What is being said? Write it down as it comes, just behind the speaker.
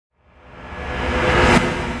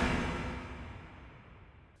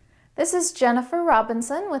This is Jennifer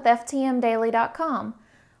Robinson with ftmdaily.com.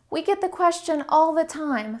 We get the question all the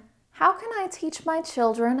time, how can I teach my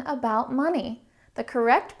children about money, the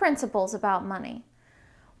correct principles about money?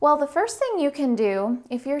 Well, the first thing you can do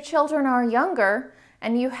if your children are younger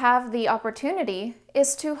and you have the opportunity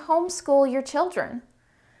is to homeschool your children.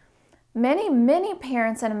 Many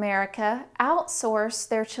parents in America outsource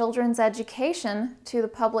their children's education to the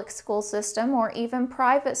public school system or even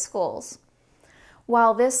private schools.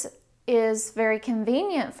 While this is very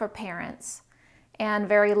convenient for parents and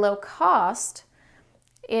very low cost,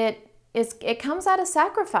 it comes at a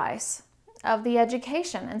sacrifice of the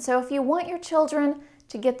education. And so if you want your children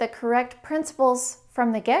to get the correct principles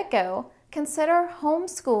from the get-go, consider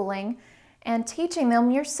homeschooling and teaching them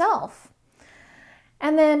yourself.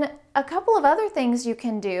 And then a couple of other things you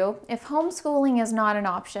can do if homeschooling is not an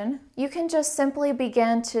option. You can just simply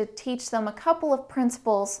begin to teach them a couple of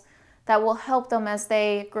principles that will help them as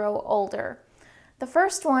they grow older. The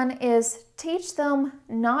first one is teach them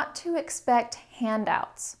not to expect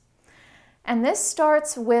handouts. And this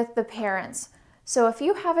starts with the parents. So if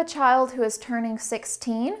you have a child who is turning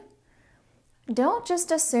 16, don't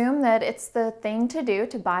just assume that it's the thing to do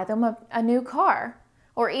to buy them a new car,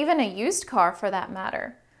 or even a used car for that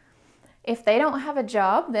matter. If they don't have a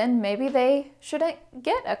job, then maybe they shouldn't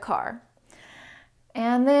get a car.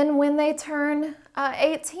 And then when they turn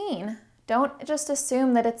 18, don't just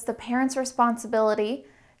assume that it's the parents' responsibility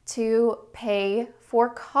to pay for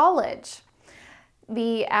college.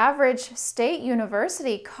 The average state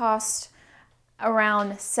university costs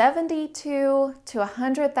around $72,000 to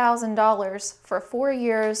 $100,000 for 4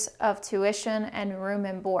 years of tuition and room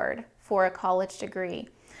and board for a college degree.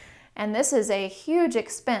 And this is a huge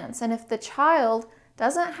expense. And if the child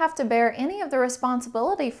doesn't have to bear any of the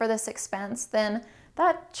responsibility for this expense, then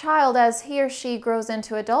that child, as he or she grows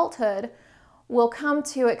into adulthood, will come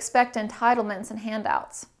to expect entitlements and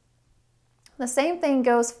handouts. The same thing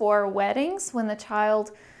goes for weddings. When the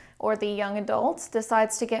child or the young adult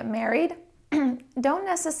decides to get married, don't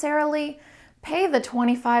necessarily pay the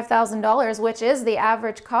 $25,000, which is the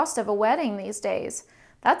average cost of a wedding these days.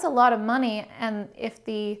 That's a lot of money, and if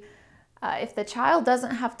the child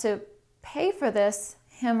doesn't have to pay for this,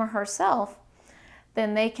 him or herself,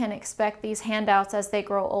 then they can expect these handouts as they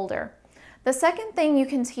grow older. The second thing you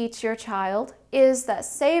can teach your child is that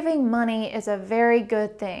saving money is a very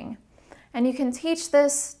good thing. And you can teach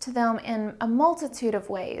this to them in a multitude of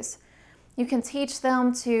ways. You can teach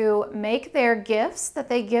them to make their gifts that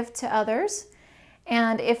they give to others.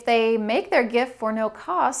 And if they make their gift for no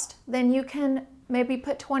cost, then you can maybe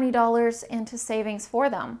put $20 into savings for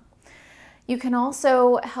them. You can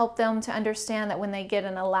also help them to understand that when they get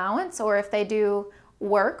an allowance or if they do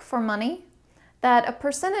work for money, that a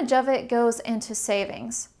percentage of it goes into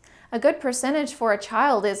savings. A good percentage for a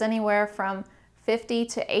child is anywhere from 50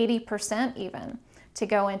 to 80% even to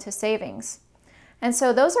go into savings. And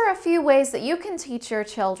so those are a few ways that you can teach your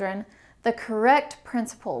children the correct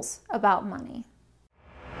principles about money.